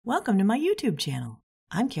Welcome to my YouTube channel.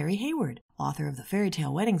 I'm Carrie Hayward, author of the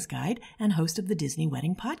Fairytale Weddings Guide and host of the Disney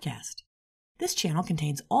Wedding Podcast. This channel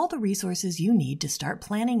contains all the resources you need to start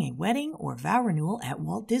planning a wedding or vow renewal at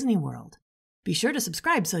Walt Disney World. Be sure to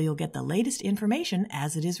subscribe so you'll get the latest information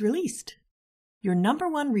as it is released. Your number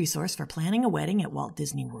one resource for planning a wedding at Walt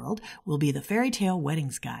Disney World will be the Fairytale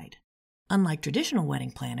Weddings Guide. Unlike traditional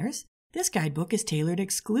wedding planners, this guidebook is tailored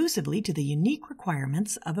exclusively to the unique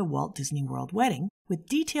requirements of a Walt Disney World wedding, with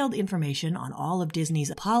detailed information on all of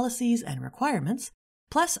Disney's policies and requirements,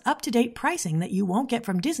 plus up-to-date pricing that you won't get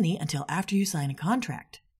from Disney until after you sign a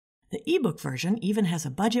contract. The ebook version even has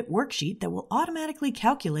a budget worksheet that will automatically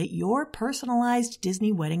calculate your personalized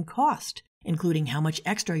Disney wedding cost, including how much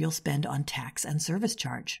extra you'll spend on tax and service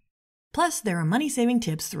charge. Plus, there are money-saving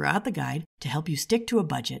tips throughout the guide to help you stick to a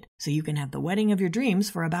budget so you can have the wedding of your dreams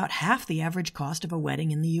for about half the average cost of a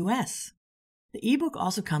wedding in the U.S. The ebook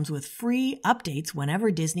also comes with free updates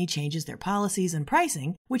whenever Disney changes their policies and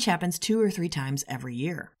pricing, which happens 2 or 3 times every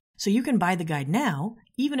year. So you can buy the guide now,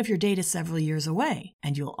 even if your date is several years away,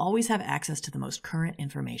 and you'll always have access to the most current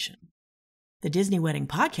information. The Disney Wedding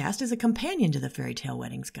Podcast is a companion to the Fairytale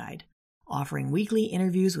Weddings Guide, offering weekly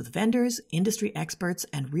interviews with vendors, industry experts,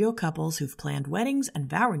 and real couples who've planned weddings and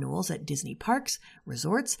vow renewals at Disney parks,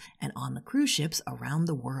 resorts, and on the cruise ships around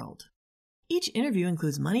the world. Each interview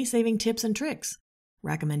includes money-saving tips and tricks,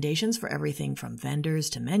 recommendations for everything from vendors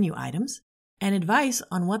to menu items, and advice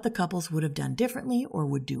on what the couples would have done differently or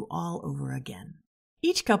would do all over again.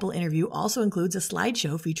 Each couple interview also includes a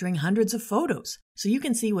slideshow featuring hundreds of photos, so you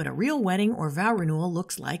can see what a real wedding or vow renewal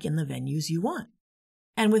looks like in the venues you want.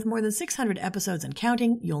 And with more than 600 episodes and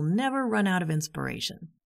counting, you'll never run out of inspiration.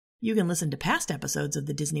 You can listen to past episodes of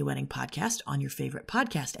the Disney Wedding Podcast on your favorite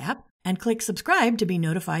podcast app and click subscribe to be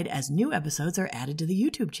notified as new episodes are added to the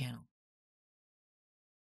YouTube channel.